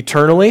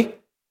eternally,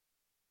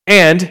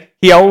 and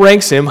He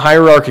outranks him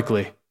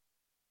hierarchically.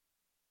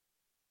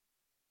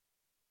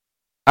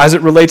 As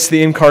it relates to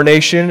the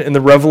incarnation and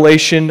the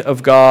revelation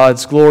of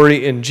God's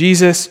glory in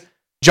Jesus,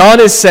 John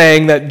is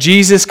saying that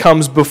Jesus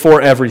comes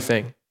before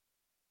everything.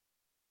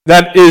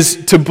 That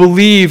is, to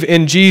believe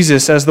in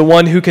Jesus as the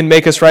one who can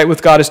make us right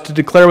with God is to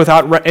declare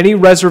without any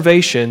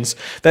reservations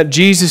that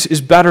Jesus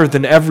is better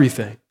than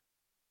everything.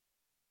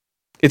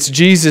 It's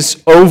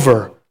Jesus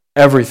over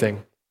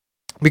everything.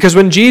 Because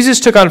when Jesus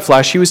took on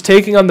flesh, he was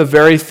taking on the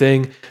very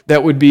thing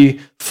that would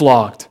be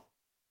flogged.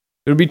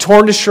 It would be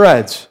torn to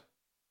shreds.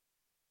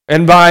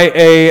 And by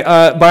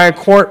a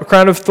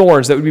crown of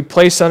thorns that would be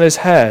placed on his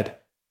head.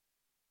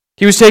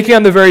 He was taking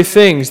on the very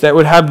things that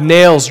would have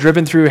nails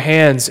driven through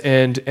hands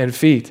and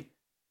feet.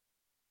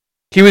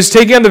 He was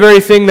taking on the very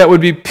thing that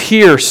would be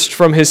pierced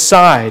from his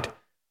side,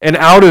 and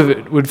out of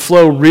it would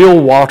flow real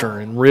water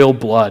and real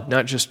blood,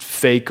 not just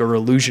fake or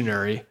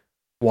illusionary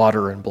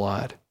water and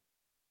blood.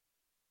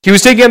 He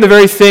was taking on the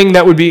very thing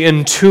that would be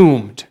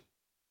entombed,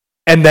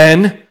 and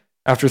then,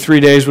 after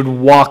 3 days, would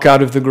walk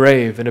out of the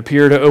grave and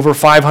appear to over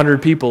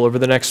 500 people over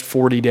the next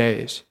 40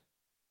 days.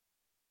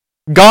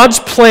 God's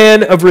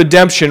plan of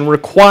redemption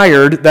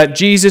required that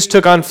Jesus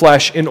took on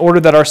flesh in order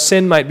that our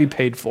sin might be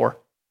paid for.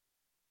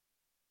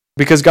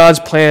 Because God's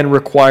plan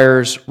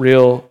requires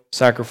real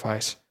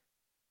sacrifice.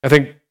 I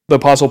think the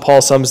Apostle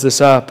Paul sums this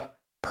up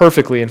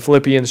perfectly in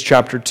Philippians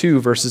chapter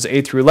 2, verses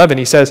 8 through 11.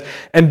 He says,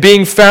 "And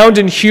being found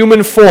in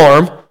human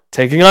form,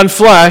 taking on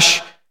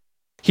flesh,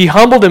 he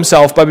humbled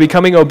himself by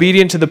becoming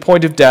obedient to the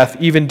point of death,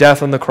 even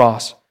death on the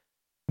cross.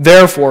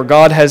 Therefore,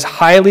 God has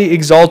highly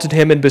exalted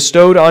him and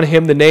bestowed on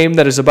him the name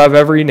that is above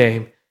every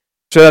name,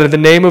 so that at the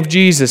name of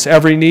Jesus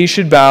every knee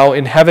should bow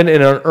in heaven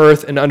and on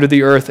earth and under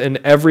the earth, and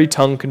every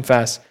tongue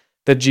confess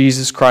that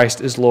Jesus Christ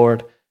is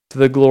Lord, to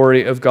the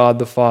glory of God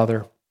the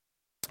Father."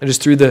 It is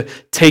through the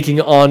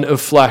taking on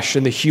of flesh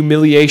and the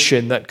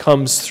humiliation that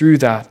comes through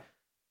that.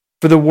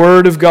 For the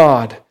Word of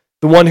God,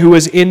 the one who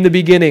was in the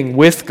beginning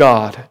with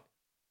God,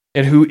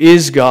 and who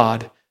is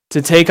God,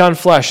 to take on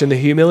flesh, and the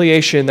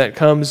humiliation that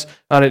comes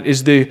on it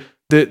is the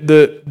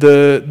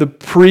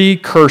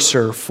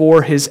precursor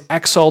for his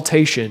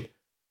exaltation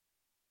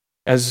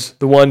as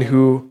the one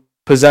who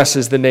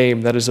possesses the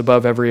name that is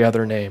above every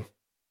other name.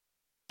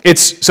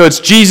 It's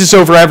Jesus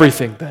over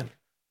everything then.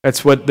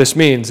 That's what this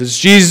means. It's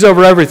Jesus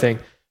over everything.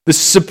 The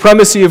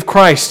supremacy of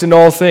Christ in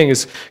all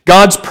things.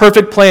 God's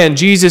perfect plan,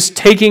 Jesus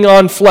taking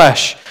on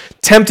flesh,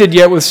 tempted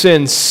yet with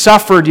sin,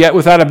 suffered yet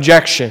without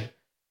objection.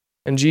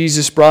 And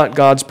Jesus brought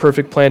God's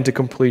perfect plan to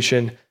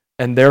completion,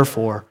 and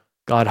therefore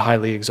God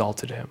highly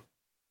exalted him.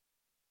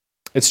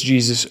 It's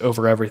Jesus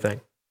over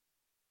everything.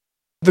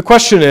 The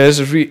question is,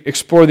 as we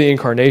explore the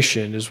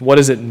incarnation, is what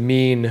does it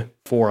mean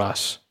for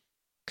us?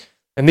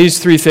 And these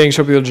three things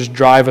hopefully will just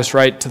drive us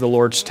right to the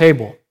Lord's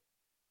table.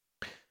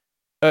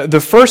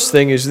 The first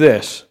thing is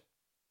this.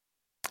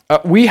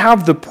 We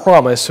have the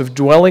promise of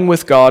dwelling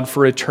with God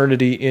for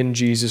eternity in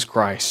Jesus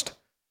Christ,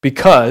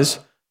 because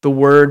the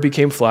Word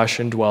became flesh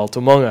and dwelt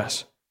among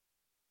us.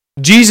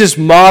 Jesus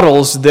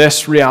models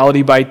this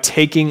reality by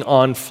taking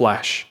on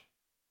flesh.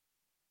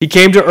 He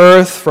came to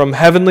earth from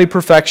heavenly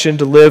perfection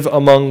to live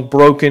among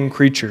broken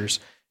creatures.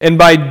 And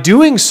by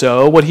doing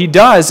so, what he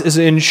does is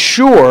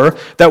ensure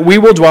that we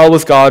will dwell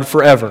with God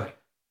forever.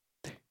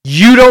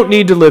 You don't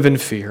need to live in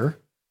fear.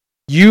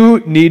 You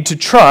need to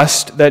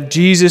trust that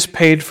Jesus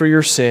paid for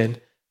your sin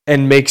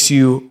and makes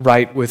you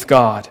right with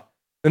God,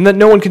 and that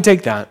no one can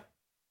take that.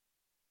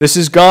 This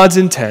is God's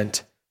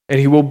intent, and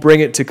he will bring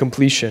it to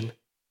completion.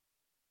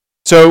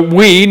 So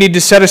we need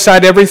to set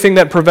aside everything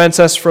that prevents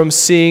us from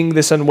seeing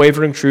this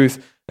unwavering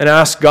truth and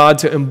ask God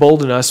to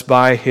embolden us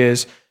by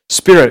his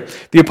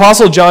Spirit. The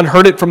Apostle John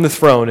heard it from the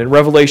throne in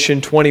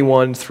Revelation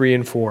 21, 3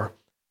 and 4.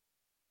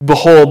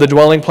 "Behold, the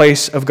dwelling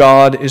place of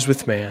God is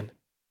with man.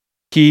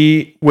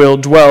 He will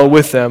dwell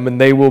with them, and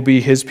they will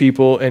be his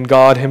people, and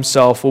God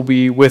himself will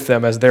be with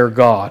them as their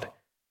God.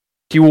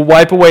 He will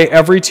wipe away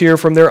every tear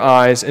from their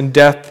eyes, and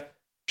death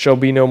shall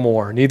be no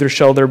more. Neither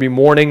shall there be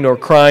mourning, nor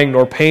crying,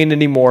 nor pain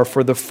any more,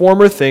 for the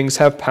former things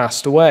have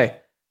passed away."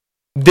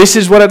 This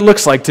is what it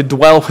looks like to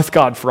dwell with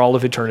God for all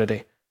of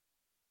eternity.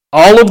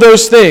 All of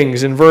those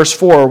things in verse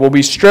 4 will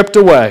be stripped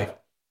away.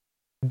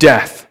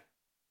 Death,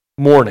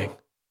 mourning,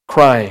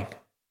 crying,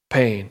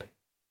 pain.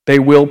 They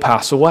will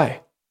pass away.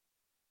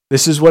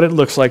 This is what it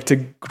looks like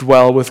to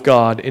dwell with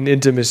God in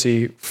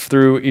intimacy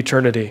through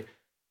eternity.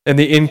 And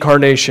the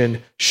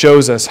incarnation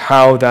shows us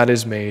how that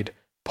is made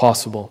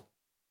possible.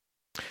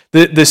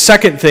 The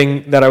second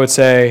thing that I would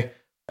say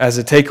as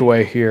a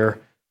takeaway here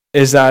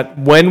is that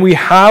when we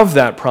have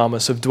that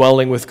promise of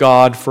dwelling with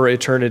God for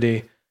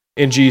eternity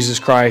in Jesus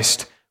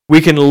Christ, we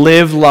can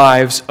live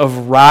lives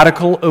of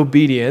radical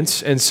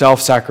obedience and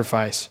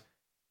self-sacrifice.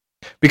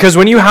 Because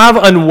when you have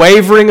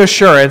unwavering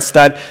assurance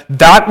that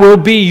that will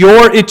be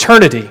your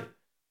eternity,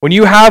 when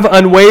you have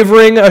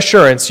unwavering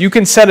assurance, you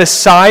can set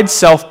aside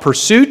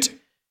self-pursuit,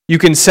 you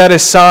can set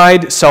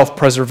aside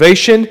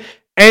self-preservation,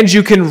 and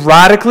you can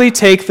radically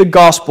take the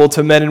gospel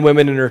to men and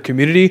women in our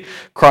community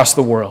across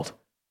the world.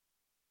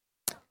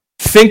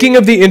 Thinking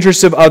of the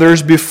interests of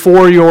others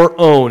before your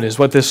own is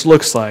what this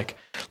looks like.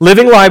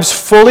 Living lives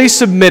fully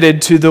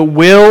submitted to the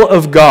will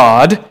of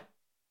God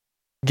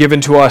given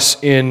to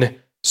us in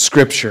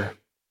Scripture.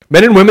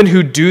 Men and women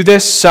who do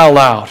this sell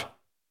out.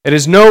 It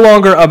is no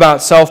longer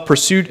about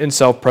self-pursuit and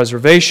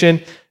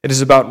self-preservation. It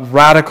is about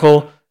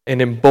radical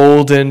and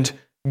emboldened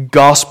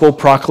gospel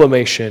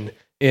proclamation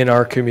in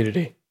our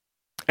community.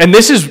 And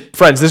this is,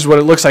 friends, this is what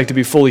it looks like to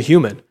be fully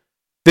human.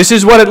 This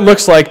is what it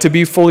looks like to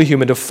be fully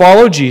human, to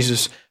follow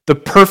Jesus, the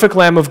perfect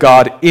Lamb of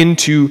God,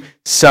 into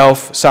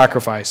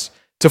self-sacrifice,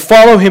 to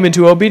follow him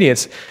into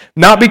obedience.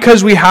 Not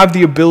because we have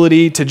the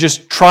ability to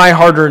just try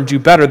harder and do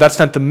better. That's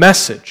not the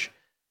message.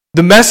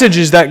 The message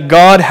is that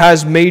God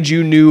has made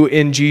you new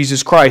in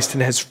Jesus Christ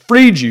and has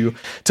freed you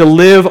to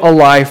live a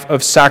life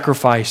of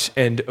sacrifice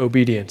and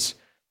obedience,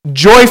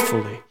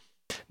 joyfully,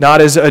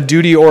 not as a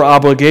duty or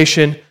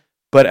obligation,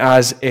 but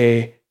as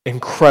an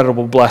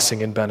incredible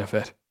blessing and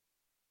benefit.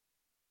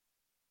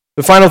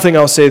 The final thing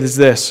I'll say is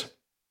this.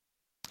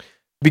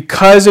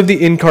 Because of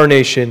the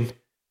incarnation,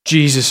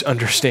 Jesus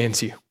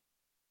understands you.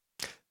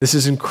 This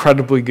is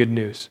incredibly good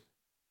news.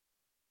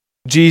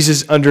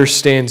 Jesus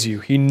understands you.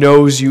 He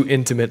knows you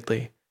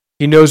intimately.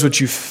 He knows what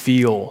you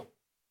feel,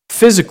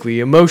 physically,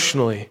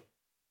 emotionally.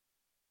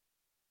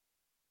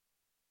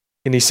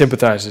 And he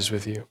sympathizes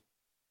with you.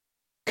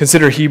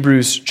 Consider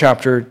Hebrews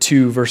chapter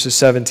 2, verses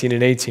 17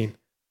 and 18.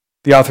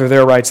 The author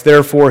there writes,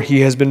 "Therefore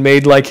he has been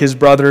made like his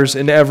brothers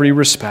in every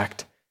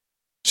respect,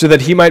 so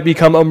that he might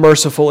become a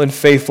merciful and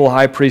faithful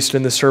high priest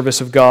in the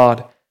service of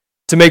God,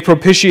 to make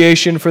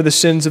propitiation for the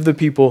sins of the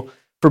people.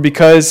 For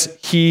because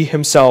he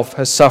himself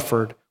has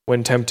suffered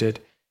when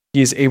tempted,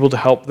 he is able to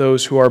help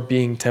those who are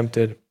being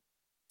tempted."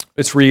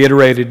 It's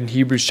reiterated in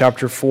Hebrews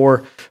chapter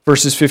 4,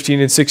 verses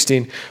 15 and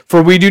 16.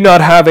 "For we do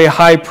not have a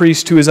high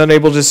priest who is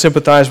unable to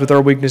sympathize with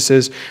our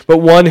weaknesses, but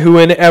one who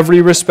in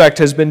every respect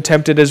has been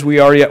tempted as we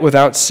are, yet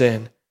without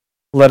sin.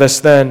 Let us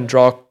then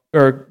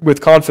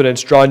with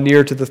confidence draw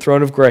near to the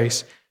throne of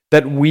grace,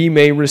 that we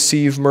may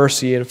receive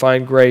mercy and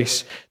find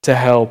grace to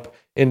help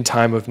in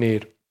time of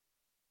need."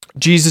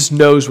 Jesus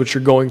knows what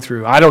you're going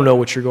through. I don't know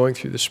what you're going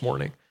through this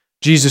morning.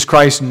 Jesus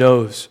Christ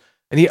knows,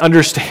 and he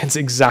understands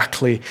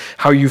exactly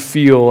how you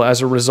feel as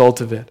a result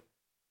of it.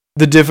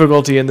 The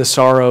difficulty and the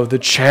sorrow, the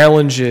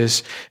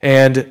challenges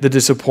and the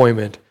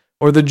disappointment,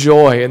 or the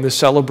joy and the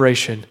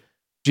celebration.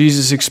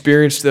 Jesus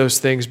experienced those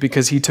things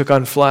because he took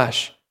on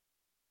flesh,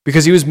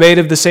 because he was made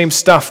of the same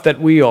stuff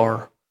that we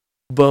are,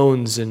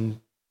 bones and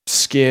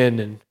skin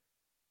and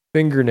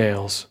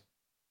fingernails.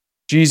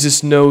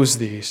 Jesus knows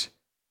these,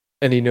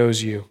 and he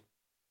knows you.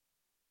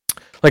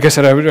 Like I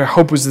said, I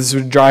hope this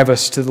would drive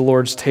us to the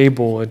Lord's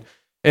table.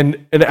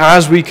 And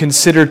as we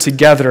consider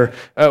together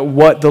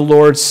what the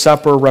Lord's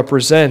Supper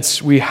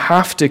represents, we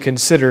have to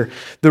consider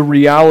the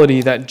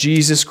reality that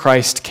Jesus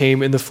Christ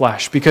came in the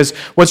flesh. Because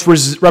what's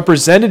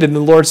represented in the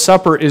Lord's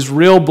Supper is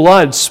real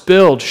blood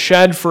spilled,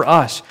 shed for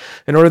us,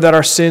 in order that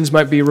our sins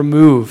might be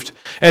removed.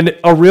 And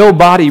a real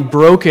body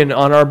broken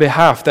on our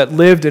behalf that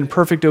lived in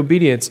perfect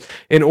obedience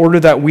in order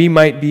that we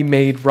might be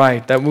made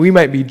right, that we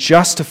might be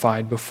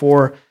justified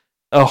before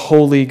a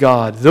holy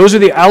God. Those are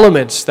the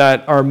elements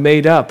that are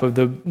made up of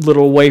the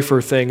little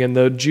wafer thing and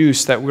the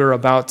juice that we're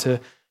about to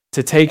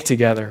take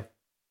together.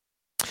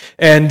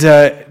 And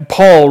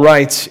Paul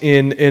writes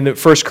in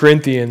 1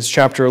 Corinthians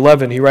chapter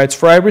 11, he writes,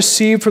 "For I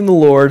received from the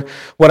Lord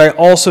what I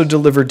also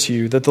delivered to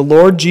you, that the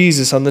Lord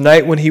Jesus, on the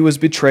night when he was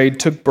betrayed,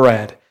 took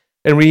bread.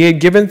 And when he had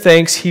given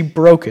thanks, he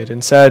broke it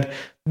and said,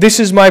 'This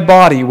is my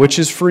body, which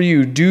is for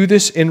you. Do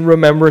this in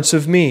remembrance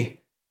of me.'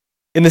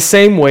 In the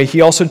same way, he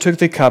also took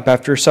the cup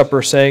after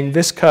supper, saying,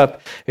 'This cup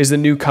is the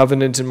new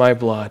covenant in my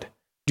blood.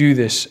 Do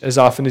this as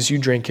often as you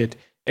drink it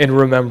in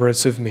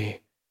remembrance of me.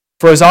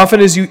 For as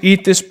often as you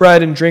eat this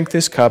bread and drink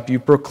this cup, you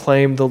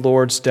proclaim the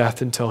Lord's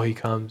death until he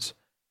comes.'"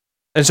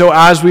 And so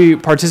as we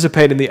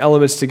participate in the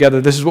elements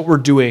together, this is what we're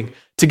doing.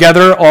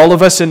 Together, all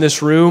of us in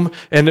this room,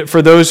 and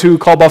for those who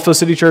call Buffalo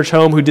City Church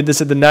home, who did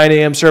this at the 9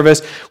 a.m.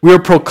 service, we are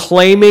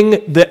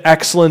proclaiming the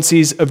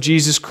excellencies of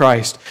Jesus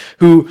Christ,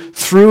 who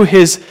through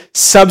his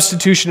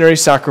substitutionary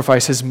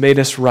sacrifice has made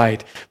us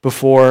right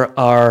before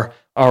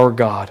our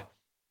God.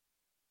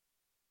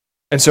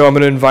 And so I'm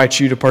going to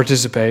invite you to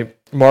participate.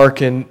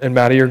 Mark and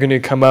Maddie are going to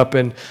come up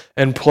and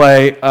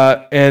play.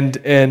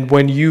 And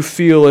when you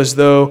feel as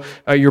though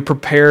you're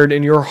prepared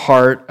in your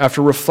heart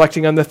after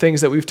reflecting on the things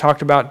that we've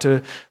talked about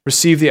to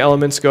receive the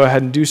elements, go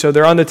ahead and do so.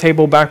 They're on the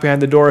table back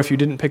behind the door. If you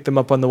didn't pick them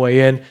up on the way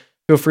in,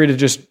 feel free to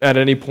just at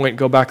any point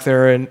go back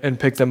there and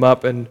pick them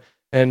up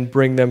and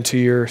bring them to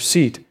your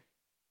seat.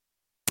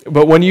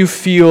 But when you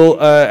feel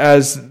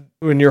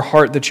in your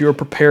heart that you are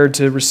prepared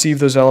to receive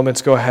those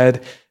elements, go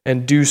ahead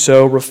and do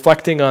so,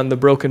 reflecting on the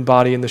broken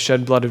body and the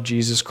shed blood of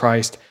Jesus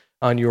Christ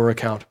on your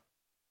account.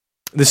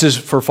 This is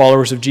for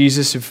followers of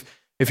Jesus.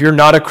 If you're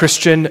not a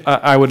Christian,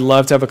 I would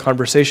love to have a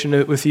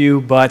conversation with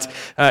you, but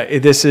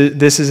this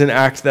is an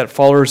act that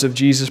followers of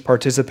Jesus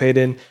participate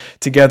in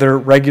together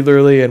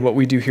regularly, and what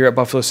we do here at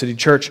Buffalo City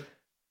Church.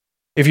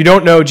 If you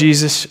don't know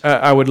Jesus,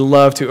 I would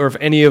love to, or if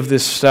any of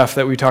this stuff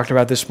that we talked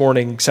about this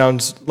morning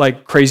sounds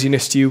like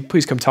craziness to you,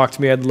 please come talk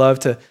to me. I'd love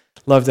to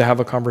have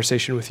a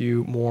conversation with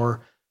you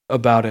more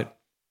about it.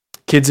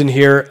 Kids in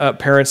here,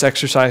 parents,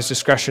 exercise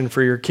discretion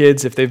for your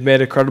kids. If they've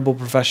made a credible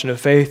profession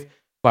of faith,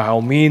 by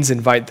all means,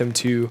 invite them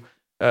to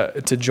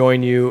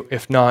join you.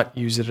 If not,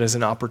 use it as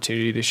an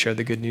opportunity to share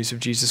the good news of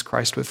Jesus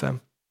Christ with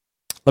them.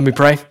 Let me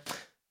pray,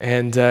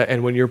 and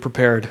when you're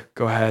prepared,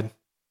 go ahead.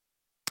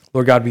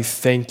 Lord God, we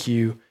thank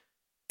you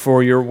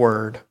for your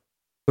word.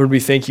 Lord, we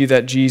thank you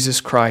that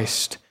Jesus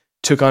Christ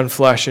took on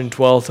flesh and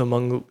dwelt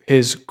among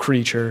his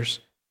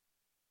creatures.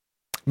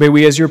 May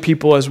we as your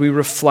people, as we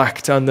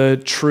reflect on the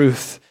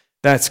truth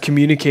that's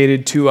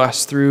communicated to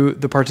us through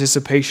the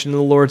participation in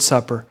the Lord's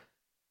Supper,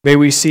 may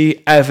we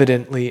see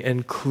evidently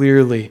and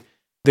clearly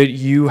that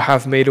you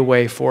have made a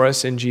way for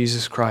us in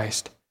Jesus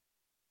Christ.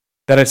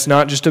 That it's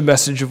not just a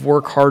message of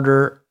work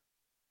harder,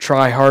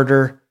 try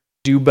harder,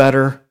 do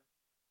better,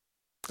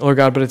 Lord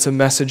God, but it's a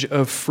message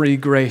of free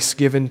grace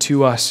given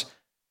to us.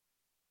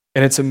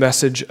 And it's a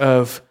message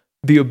of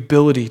the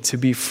ability to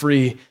be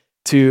free,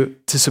 to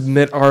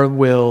submit our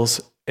wills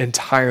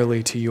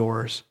entirely to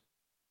yours.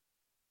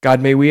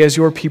 God, may we as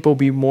your people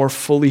be more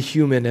fully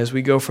human as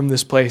we go from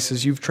this place,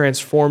 as you've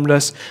transformed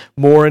us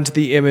more into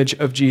the image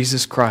of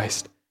Jesus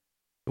Christ,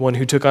 the one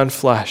who took on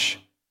flesh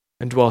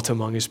and dwelt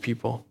among his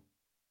people.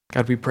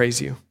 God, we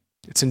praise you.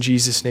 It's in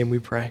Jesus' name we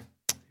pray.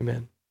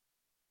 Amen.